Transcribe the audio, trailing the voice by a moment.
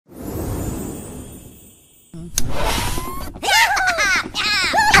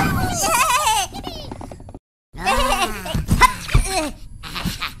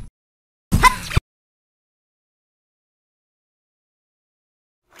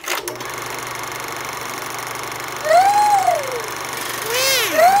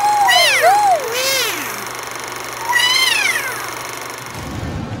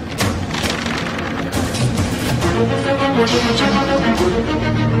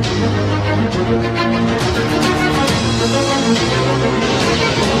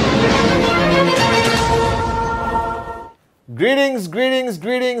Greetings, greetings,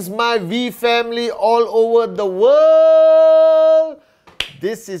 greetings, my V family all over the world.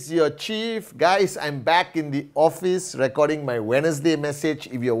 This is your chief. Guys, I'm back in the office recording my Wednesday message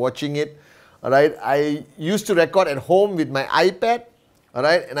if you're watching it. Alright, I used to record at home with my iPad.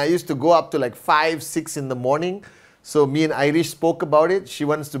 Alright, and I used to go up to like 5, 6 in the morning. So me and Irish spoke about it. She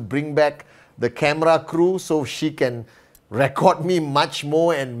wants to bring back the camera crew so she can record me much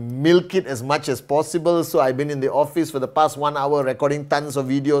more and milk it as much as possible. So I've been in the office for the past 1 hour recording tons of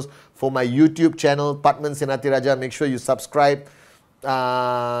videos for my YouTube channel, Pathman Senatiraja. Make sure you subscribe,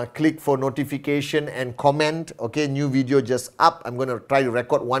 click for notification and comment. Okay, new video just up. I'm going to try to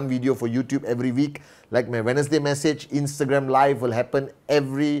record 1 video for YouTube every week. Like my Wednesday message, Instagram live will happen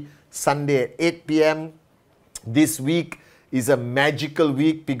every Sunday at 8 p.m. This week is a magical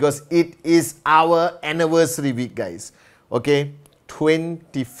week because it is our anniversary week, guys. Okay,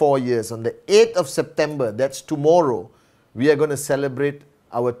 24 years. On the 8th of September, that's tomorrow, we are going to celebrate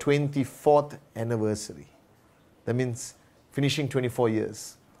our 24th anniversary. That means finishing 24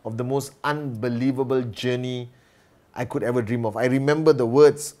 years of the most unbelievable journey I could ever dream of. I remember the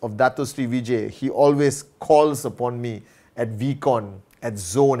words of Dato Sri Vijay. He always calls upon me at VCon, at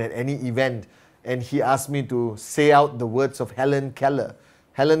Zone, at any event, and he asked me to say out the words of Helen Keller.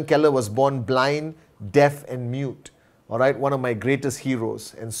 Helen Keller was born blind, deaf and mute. Alright, one of my greatest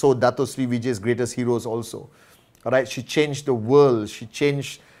heroes, and so Dato Sri Vijay's greatest heroes also. Alright, she changed the world, she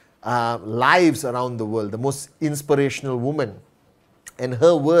changed lives around the world, the most inspirational woman. And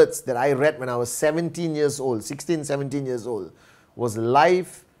her words that I read when I was 17 years old, 16, 17 years old, was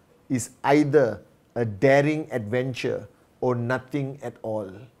life is either a daring adventure or nothing at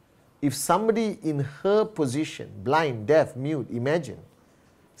all. If somebody in her position, blind, deaf, mute, imagine,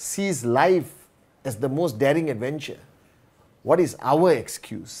 sees life as the most daring adventure, what is our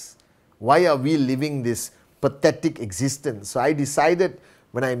excuse? Why are we living this pathetic existence? So I decided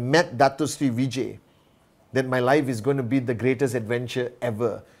when I met Dato Sri Vijay that my life is going to be the greatest adventure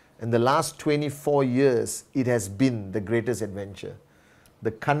ever. And the last 24 years, it has been the greatest adventure.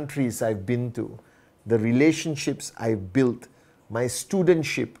 The countries I've been to, the relationships I've built, my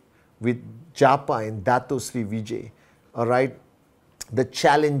studentship with Japa and Dato Sri Vijay, all right, the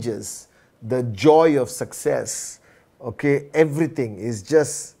challenges, the joy of success. Okay, everything is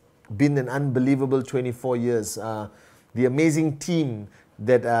just been an unbelievable 24 years. The amazing team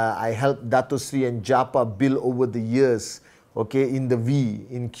that I helped Dato Sri and Japa build over the years, okay, in the V,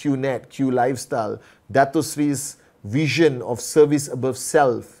 in qnet, Q Lifestyle. Dato Sri's vision of service above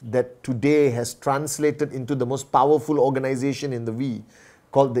self that today has translated into the most powerful organization in the V,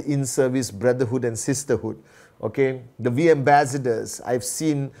 called the In-Service Brotherhood and Sisterhood. Okay, the V Ambassadors, I've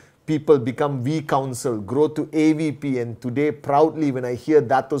seen people become V Council, grow to AVP, and today proudly when I hear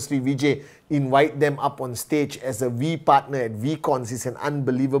Dato Sri Vijay invite them up on stage as a V partner at VCons, is an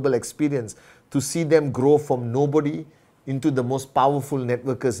unbelievable experience to see them grow from nobody into the most powerful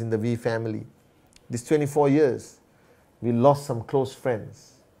networkers in the V family. These 24 years, we lost some close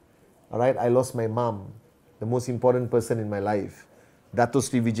friends. Alright, I lost my mom, the most important person in my life. Dato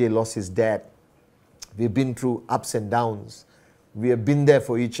Sri Vijay lost his dad. We've been through ups and downs. We have been there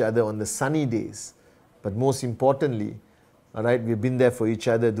for each other on the sunny days, but most importantly, all right, we've been there for each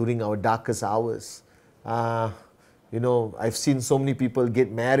other during our darkest hours. You know, I've seen so many people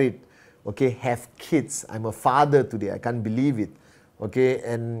get married, okay, have kids. I'm a father today, I can't believe it, okay,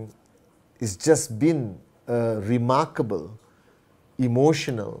 and it's just been a remarkable,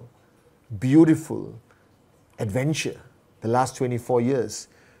 emotional, beautiful adventure the last 24 years.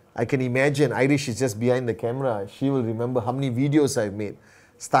 I can imagine, Irish is just behind the camera, she will remember how many videos I've made,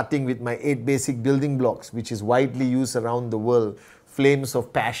 starting with my 8 basic building blocks, which is widely used around the world, Flames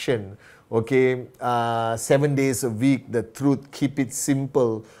of Passion, okay, 7 days a week, The Truth, Keep It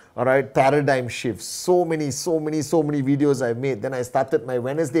Simple, alright, Paradigm Shifts, so many videos I've made. Then I started my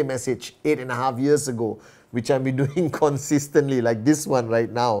Wednesday message 8.5 years ago, which I've been doing consistently, like this one right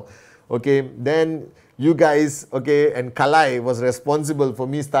now, okay. Then you guys, okay, and Kalai was responsible for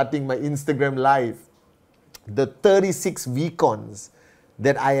me starting my Instagram live. The 36 VCons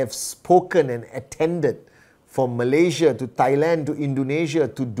that I have spoken and attended from Malaysia to Thailand to Indonesia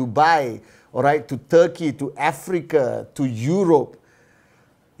to Dubai, all right, to Turkey, to Africa, to Europe.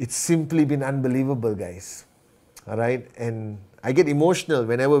 It's simply been unbelievable, guys. All right, and I get emotional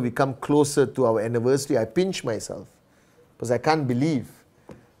whenever we come closer to our anniversary. I pinch myself because I can't believe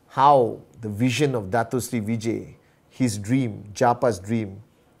how the vision of Dato Sri Vijay, his dream, Japa's dream,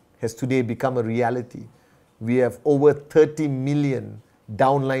 has today become a reality. We have over 30 million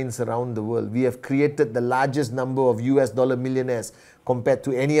downlines around the world. We have created the largest number of US dollar millionaires compared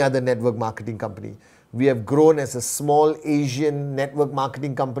to any other network marketing company. We have grown as a small Asian network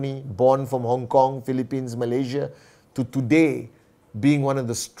marketing company born from Hong Kong, Philippines, Malaysia, to today being one of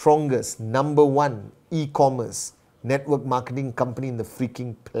the strongest, #1 e-commerce network marketing company in the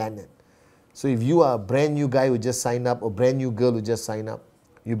freaking planet. So if you are a brand new guy who just signed up or brand new girl who just signed up,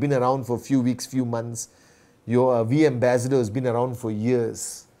 you've been around for a few weeks, few months, you're a V ambassador who's been around for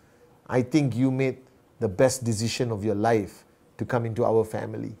years, I think you made the best decision of your life to come into our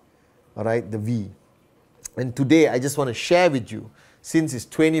family, all right, the V. And today I just want to share with you, since it's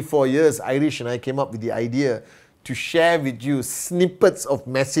 24 years, Irish and I came up with the idea to share with you snippets of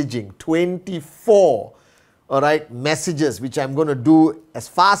messaging, 24, all right, messages, which I'm going to do as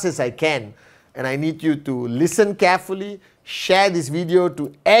fast as I can. And I need you to listen carefully, share this video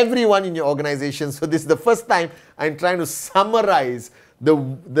to everyone in your organization. So this is the first time I'm trying to summarize the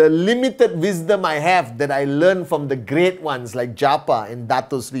limited wisdom I have that I learned from the great ones like Japa and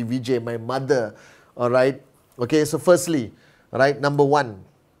Dato Sri Vijay, my mother. All right. Okay. So firstly, all right, #1,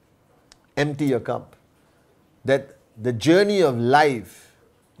 empty your cup. That the journey of life,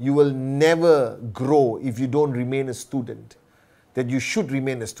 you will never grow if you don't remain a student. That you should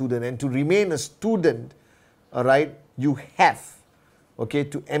remain a student. And to remain a student, all right, you have, okay,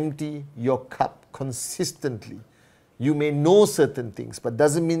 to empty your cup consistently. You may know certain things, but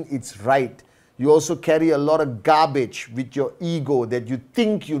doesn't mean it's right. You also carry a lot of garbage with your ego that you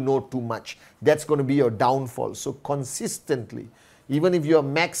think you know too much. That's going to be your downfall. So consistently, even if you're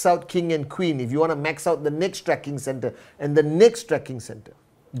max out king and queen, if you want to max out the next tracking center and the next tracking center,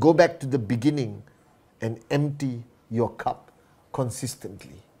 go back to the beginning and empty your cup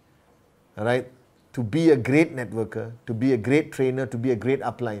consistently. All right? To be a great networker, to be a great trainer, to be a great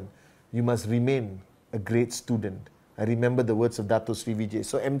upline, you must remain a great student. I remember the words of Dato Sri Vijay.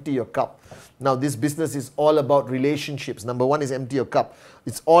 So empty your cup. Now this business is all about relationships. #1 is empty your cup.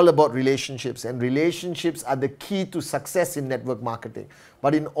 It's all about relationships, and relationships are the key to success in network marketing.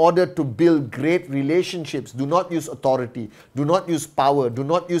 But in order to build great relationships, do not use authority, do not use power, do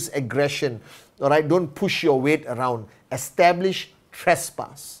not use aggression. All right, don't push your weight around. Establish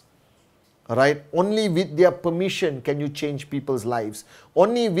trespass. All right, only with their permission can you change people's lives.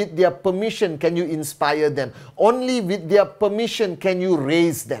 Only with their permission can you inspire them. Only with their permission can you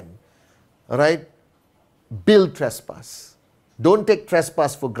raise them. All right, build trespass. Don't take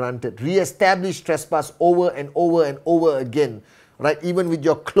trespass for granted. Re-establish trespass over and over and over again. Right, even with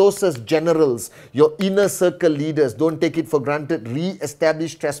your closest generals, your inner circle leaders, don't take it for granted.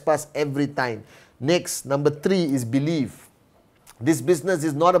 Re-establish trespass every time. Next, #3 is belief. This business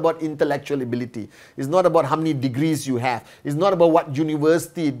is not about intellectual ability. It's not about how many degrees you have. It's not about what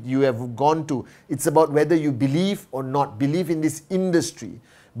university you have gone to. It's about whether you believe or not. Believe in this industry.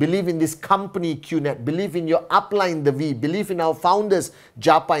 Believe in this company, qnet. Believe in your upline, the V. Believe in our founders,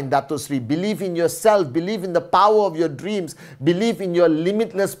 Japa and Dato Sri. Believe in yourself. Believe in the power of your dreams. Believe in your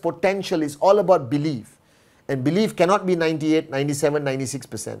limitless potential. It's all about belief. And belief cannot be 98, 97,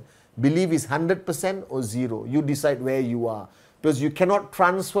 96%. Belief is 100% or 0. You decide where you are. Because you cannot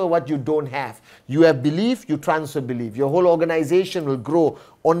transfer what you don't have. You have belief, you transfer belief. Your whole organization will grow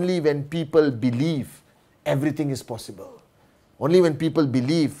only when people believe everything is possible. Only when people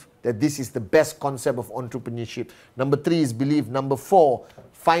believe that this is the best concept of entrepreneurship. #3 is belief. #4,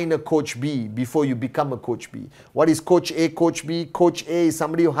 find a coach B before you become a coach B. What is coach A, coach B? Coach A is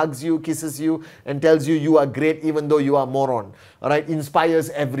somebody who hugs you, kisses you, and tells you you are great even though you are a moron. All right,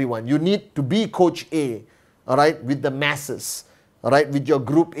 inspires everyone. You need to be coach A, all right, with the masses. All right, with your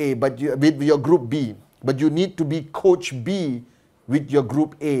group A, but with your group B. But you need to be coach B with your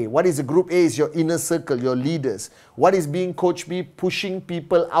group A. What is a group A? Is your inner circle, your leaders. What is being coach B? Pushing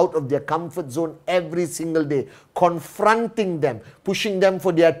people out of their comfort zone every single day. Confronting them, pushing them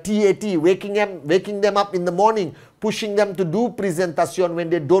for their TAT, waking them up in the morning, pushing them to do presentation when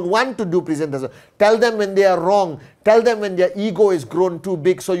they don't want to do presentation. Tell them when they are wrong. Tell them when their ego is grown too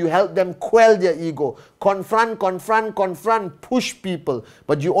big, so you help them quell their ego. Confront, push people.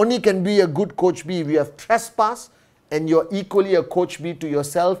 But you only can be a good coach B if you have trespass, and you're equally a coach B to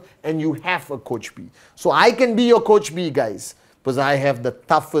yourself, and you have a coach B. So I can be your coach B, guys. because I have the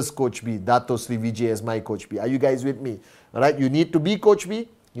toughest Coach B, Dato Sri Vijay, as my Coach B. Are you guys with me? All right, you need to be Coach B.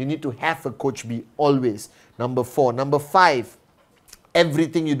 You need to have a Coach B always. Number 4. Number 5,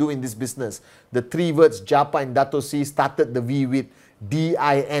 everything you do in this business, the 3 words Japa and Dato Sri started the V with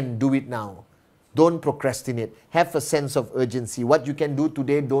DIN, do it now. Don't procrastinate. Have a sense of urgency. What you can do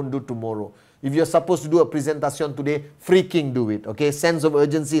today, don't do tomorrow. If you're supposed to do a presentation today, freaking do it. Okay, sense of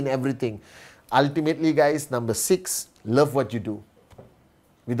urgency in everything. Ultimately, guys, number 6, love what you do.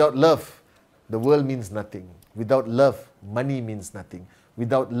 Without love, the world means nothing. Without love, money means nothing.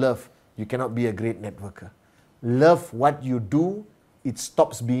 Without love, you cannot be a great networker. Love what you do, it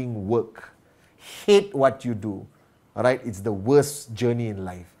stops being work. Hate what you do, all right? It's the worst journey in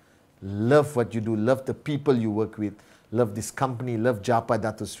life. Love what you do. Love the people you work with. Love this company. Love Japa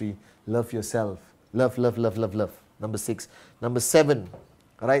Dato Sri. Love yourself. Love, love, love, love, love. Number 6. Number 7.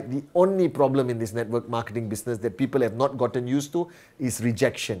 All right, the only problem in this network marketing business that people have not gotten used to is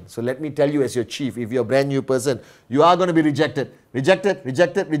rejection. So let me tell you, as your chief, if you're a brand new person, you are going to be rejected. Rejected,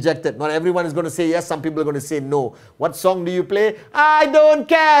 rejected, rejected. Not everyone is going to say yes. Some people are going to say no. What song do you play? I don't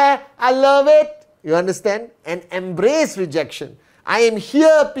care. I love it. You understand? And embrace rejection. I am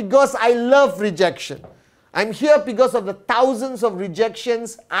here because I love rejection. I'm here because of the thousands of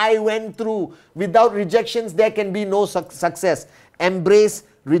rejections I went through. Without rejections, there can be no success. Embrace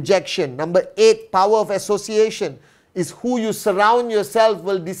rejection. Number 8, power of association is who you surround yourself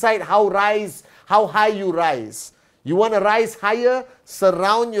will decide how high you rise. You want to rise higher?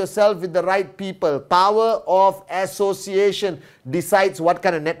 Surround yourself with the right people. Power of association decides what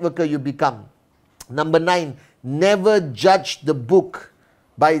kind of networker you become. Number 9, never judge the book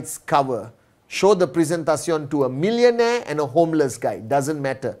by its cover. Show the presentation to a millionaire and a homeless guy. Doesn't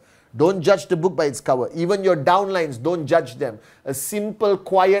matter. Don't judge the book by its cover. Even your downlines, don't judge them. A simple,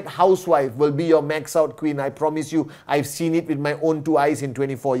 quiet housewife will be your max out queen. I promise you, I've seen it with my own 2 eyes in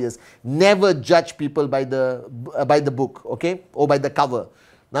 24 years. Never judge people by the book, okay? Or by the cover.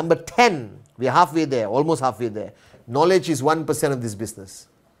 Number 10, we're halfway there, almost halfway there. Knowledge is 1% of this business.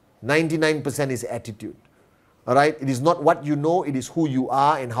 99% is attitude. All right? It is not what you know, it is who you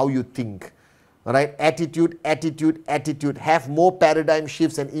are and how you think. All right? Attitude, attitude, attitude. Have more paradigm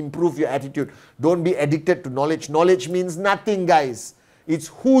shifts and improve your attitude. Don't be addicted to knowledge. Knowledge means nothing, guys. It's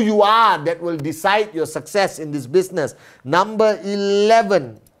who you are that will decide your success in this business. Number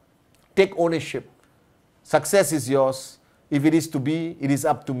 11, take ownership. Success is yours. If it is to be, it is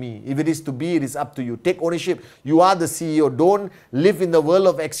up to me. If it is to be, it is up to you. Take ownership. You are the CEO. Don't live in the world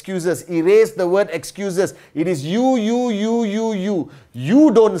of excuses. Erase the word excuses. It is you.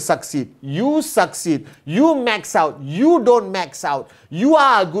 You don't succeed. You succeed. You max out. You don't max out. You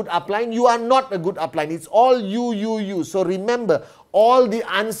are a good upline. You are not a good upline. It's all you. So remember, all the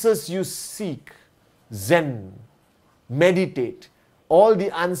answers you seek, Zen, meditate. All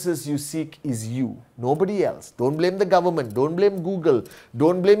the answers you seek is you, nobody else. Don't blame the government, don't blame Google,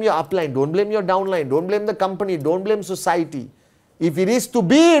 don't blame your upline, don't blame your downline, don't blame the company, don't blame society. If it is to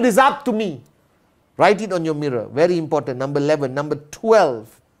be, it is up to me. Write it on your mirror, very important. Number 11. Number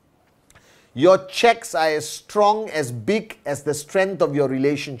 12. Your checks are as strong, as big as the strength of your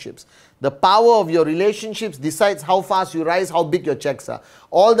relationships. The power of your relationships decides how fast you rise, how big your checks are.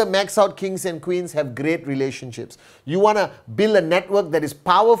 All the max out kings and queens have great relationships. You want to build a network that is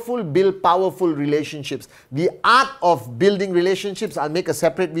powerful, build powerful relationships. The art of building relationships, I'll make a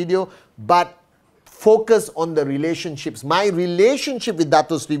separate video, but focus on the relationships. My relationship with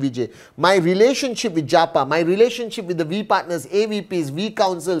Dato Sri Vijay, my relationship with Japa, my relationship with the V partners, AVPs, V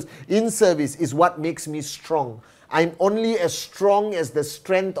councils, in service is what makes me strong. I'm only as strong as the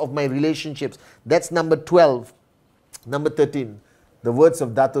strength of my relationships. That's number 12. Number 13, the words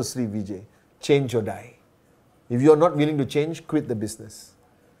of Dato Sri Vijay, change or die. If you're not willing to change, quit the business.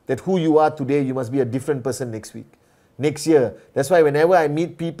 That who you are today, you must be a different person next week. Next year. That's why whenever I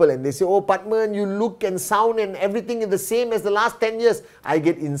meet people and they say, oh, Pathman, you look and sound and everything is the same as the last 10 years, I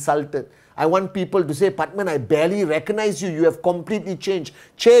get insulted. I want people to say, Pathman, I barely recognize you. You have completely changed.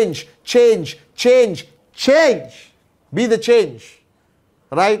 Change, change, change, change. Be the change.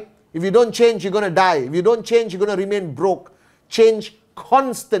 Right? If you don't change, you're going to die. If you don't change, you're going to remain broke. Change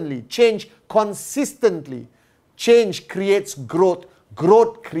constantly. Change consistently. Change creates growth.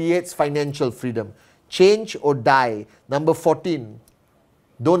 Growth creates financial freedom. Change or die. Number 14,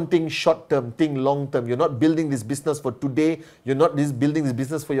 don't think short term, think long term. You're not building this business for today. You're not building this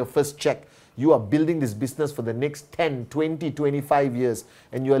business for your first check. You are building this business for the next 10, 20, 25 years.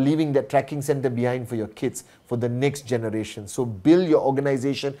 And you are leaving that tracking center behind for your kids, for the next generation. So build your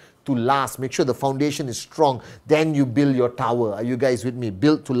organization to last. Make sure the foundation is strong. Then you build your tower. Are you guys with me?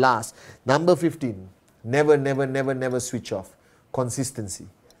 Build to last. Number 15, never, never, never, never switch off. Consistency.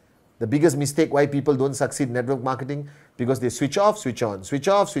 The biggest mistake why people don't succeed in network marketing, because they switch off, switch on, switch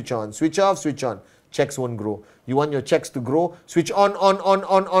off, switch on, switch off, switch on. Checks won't grow. You want your checks to grow, switch on.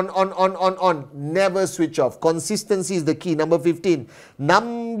 Never switch off. Consistency is the key. Number 15.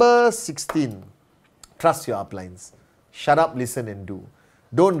 Number 16. Trust your uplines. Shut up, listen and do.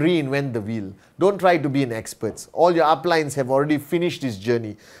 Don't reinvent the wheel. Don't try to be an expert. All your uplines have already finished this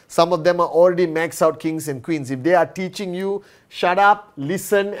journey. Some of them are already maxed out kings and queens. If they are teaching you, shut up,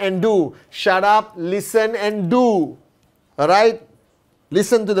 listen and do. Shut up, listen and do. Alright?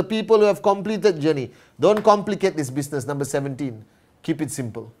 Listen to the people who have completed journey. Don't complicate this business. Number 17. Keep it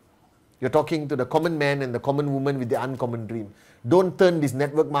simple. You're talking to the common man and the common woman with the uncommon dream. Don't turn this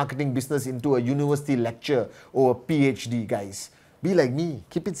network marketing business into a university lecture or a PhD, guys. Be like me.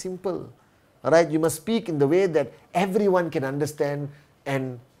 Keep it simple. Alright? You must speak in the way that everyone can understand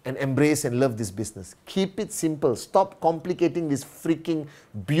and embrace and love this business. Keep it simple. Stop complicating this freaking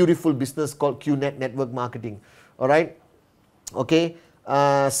beautiful business called qnet network marketing. Alright? Okay?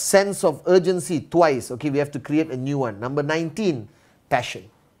 Sense of urgency twice. Okay, we have to create a new one. Number 19, passion.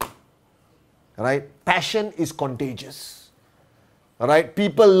 Alright? Passion is contagious. Alright?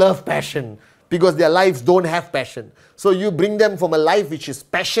 People love passion because their lives don't have passion. So you bring them from a life which is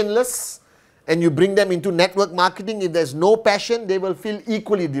passionless and you bring them into network marketing. If there's no passion, they will feel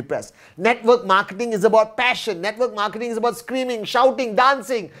equally depressed. Network marketing is about passion. Network marketing is about screaming, shouting,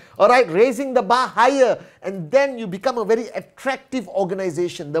 dancing, alright, raising the bar higher, and then you become a very attractive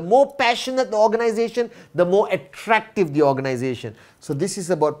organization. The more passionate the organization, the more attractive the organization. So this is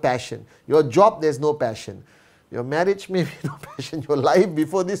about passion. Your job, there's no passion. Your marriage, maybe no passion. Your life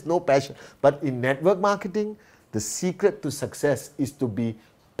before this, no passion. But in network marketing, the secret to success is to be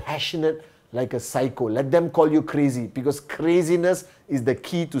passionate like a psycho. Let them call you crazy, because craziness is the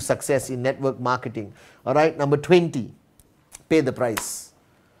key to success in network marketing. Alright, number 20, pay the price.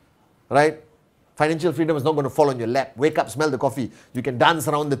 Right? Financial freedom is not going to fall on your lap. Wake up, smell the coffee. You can dance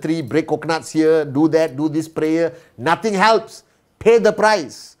around the tree, break coconuts here, do that, do this prayer. Nothing helps. Pay the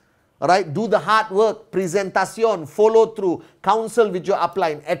price. Alright, do the hard work, presentation, follow through, counsel with your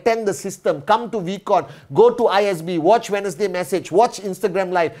upline, attend the system, come to VCon, go to ISB, watch Wednesday Message, watch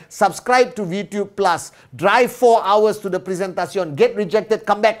Instagram Live, subscribe to vtube Plus, drive 4 hours to the presentation, get rejected,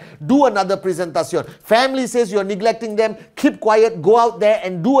 come back, do another presentation. Family says you're neglecting them, keep quiet, go out there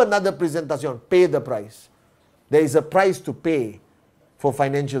and do another presentation. Pay the price. There is a price to pay for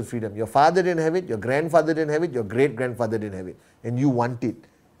financial freedom. Your father didn't have it, your grandfather didn't have it, your great-grandfather didn't have it, and you want it.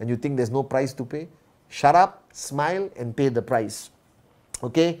 And you think there's no price to pay? Shut up, smile and pay the price.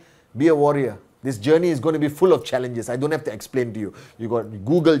 Okay? Be a warrior. This journey is going to be full of challenges. I don't have to explain to you. You got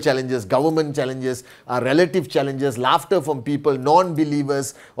Google challenges, government challenges, relative challenges, laughter from people,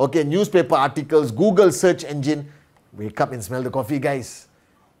 non-believers, okay, newspaper articles, Google search engine. Wake up and smell the coffee, guys.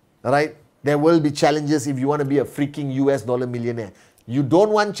 Alright? There will be challenges if you want to be a freaking US dollar millionaire. You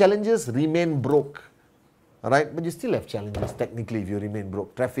don't want challenges? Remain broke. Alright, but you still have challenges technically if you remain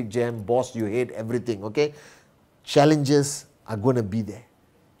broke. Traffic jam, boss you hate, everything, okay? Challenges are going to be there.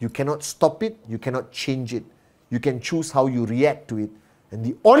 You cannot stop it, you cannot change it. You can choose how you react to it. And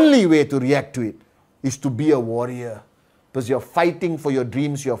the only way to react to it is to be a warrior. Because you're fighting for your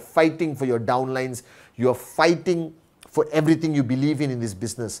dreams, you're fighting for your downlines, you're fighting for everything you believe in this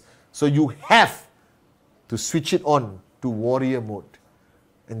business. So you have to switch it on to warrior mode.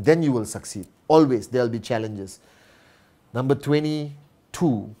 And then you will succeed. Always there will be challenges. Number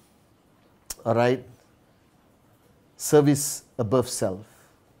 22, alright, service above self.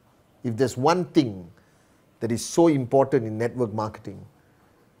 If there's one thing that is so important in network marketing,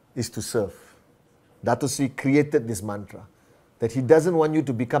 is to serve. Dato Sri created this mantra that he doesn't want you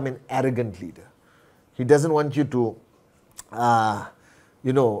to become an arrogant leader. He doesn't want you to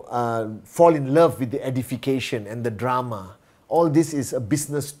fall in love with the edification and the drama. All this is a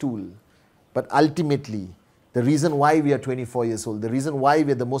business tool. But ultimately, the reason why we are 24 years old, the reason why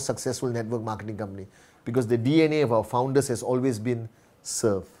we are the most successful network marketing company, because the DNA of our founders has always been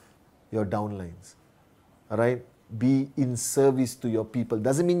serve your downlines. Alright? Be in service to your people.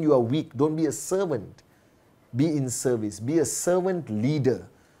 Doesn't mean you are weak. Don't be a servant. Be in service. Be a servant leader.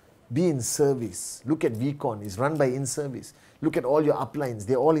 Be in service. Look at VCon. It's run by in service. Look at all your uplines.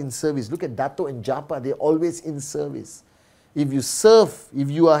 They're all in service. Look at Dato and Japa. They're always in service. If you serve,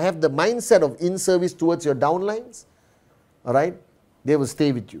 if you have the mindset of in service towards your downlines, alright, they will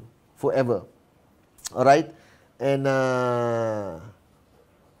stay with you forever. Alright? And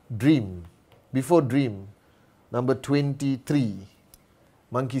dream. Before dream, number 23,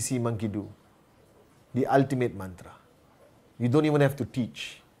 monkey see, monkey do. The ultimate mantra. You don't even have to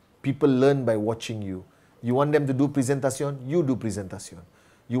teach. People learn by watching you. You want them to do presentation, you do presentation.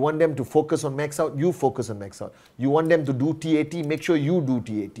 You want them to focus on max out, you focus on max out. You want them to do TAT, make sure you do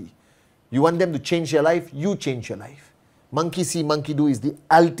TAT. You want them to change your life, you change your life. Monkey see, monkey do is the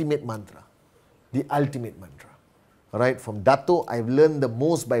ultimate mantra. The ultimate mantra. Alright, from Dato, I've learned the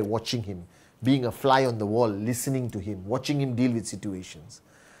most by watching him, being a fly on the wall, listening to him, watching him deal with situations.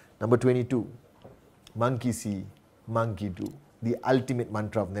 Number 22, monkey see, monkey do. The ultimate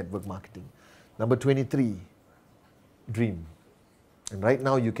mantra of network marketing. Number 23, dream. And right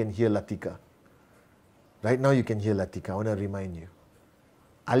now you can hear Latika. Right now you can hear Latika. I want to remind you.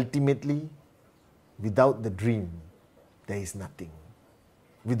 Ultimately, without the dream, there is nothing.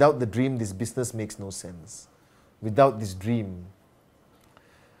 Without the dream, this business makes no sense. Without this dream,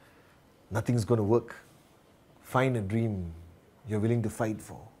 nothing's going to work. Find a dream you're willing to fight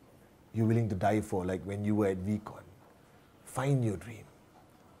for. You're willing to die for, like when you were at VCon. Find your dream.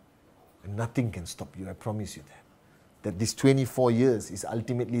 And nothing can stop you, I promise you that. That this 24 years is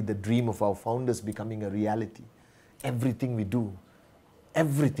ultimately the dream of our founders becoming a reality. Everything we do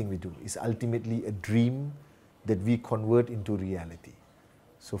is ultimately a dream that we convert into reality.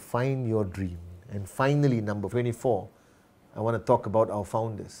 So find your dream. And finally, number 24, I want to talk about our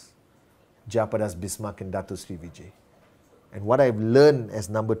founders, Japadas Bismarck and Dato Sri Vijay. And what I've learned as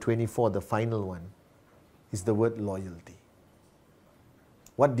number 24, the final one, is the word loyalty.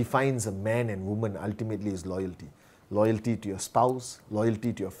 What defines a man and woman ultimately is loyalty. Loyalty to your spouse,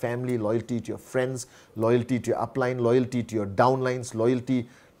 loyalty to your family, loyalty to your friends, loyalty to your upline, loyalty to your downlines, loyalty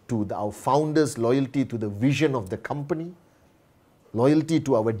to our founders, loyalty to the vision of the company, loyalty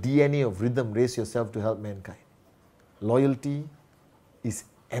to our DNA of rhythm, raise yourself to help mankind. Loyalty is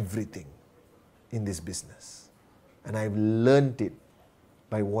everything in this business. And I've learned it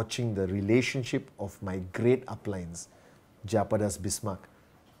by watching the relationship of my great uplines, Japadas Bismarck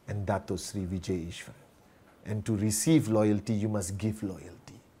and Dato Sri Vijay Ishwar. And to receive loyalty, you must give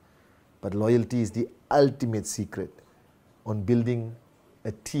loyalty. But loyalty is the ultimate secret on building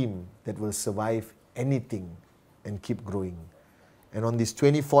a team that will survive anything and keep growing. And on this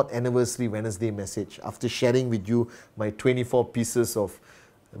 24th anniversary Wednesday message, after sharing with you my 24 pieces of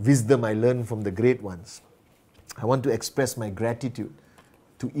wisdom I learned from the great ones, I want to express my gratitude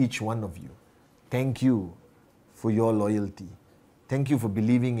to each one of you. Thank you for your loyalty. Thank you for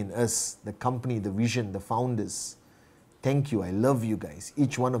believing in us, the company, the vision, the founders. Thank you. I love you guys.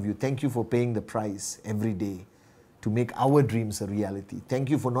 Each one of you. Thank you for paying the price every day to make our dreams a reality. Thank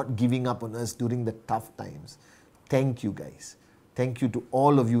you for not giving up on us during the tough times. Thank you guys. Thank you to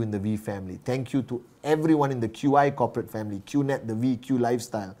all of you in the V family. Thank you to everyone in the QI corporate family, qnet, the V, Q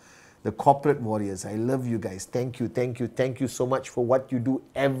lifestyle, the corporate warriors. I love you guys. Thank you, thank you, thank you so much for what you do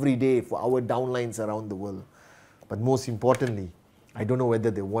every day for our downlines around the world. But most importantly, I don't know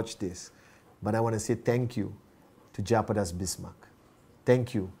whether they watch this, but I want to say thank you to Japadas Bismarck.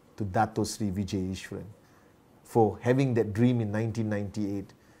 Thank you to Dato Sri Vijay Ishwaran for having that dream in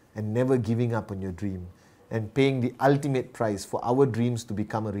 1998 and never giving up on your dream and paying the ultimate price for our dreams to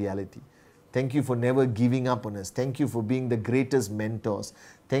become a reality. Thank you for never giving up on us. Thank you for being the greatest mentors.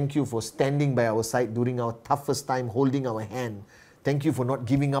 Thank you for standing by our side during our toughest time, holding our hand. Thank you for not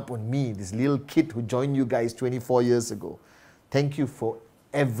giving up on me, this little kid who joined you guys 24 years ago. Thank you for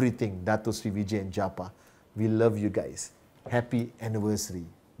everything, Dato Sri Vijay and Japa. We love you guys. Happy anniversary,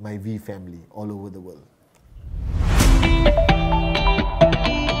 my V family all over the world.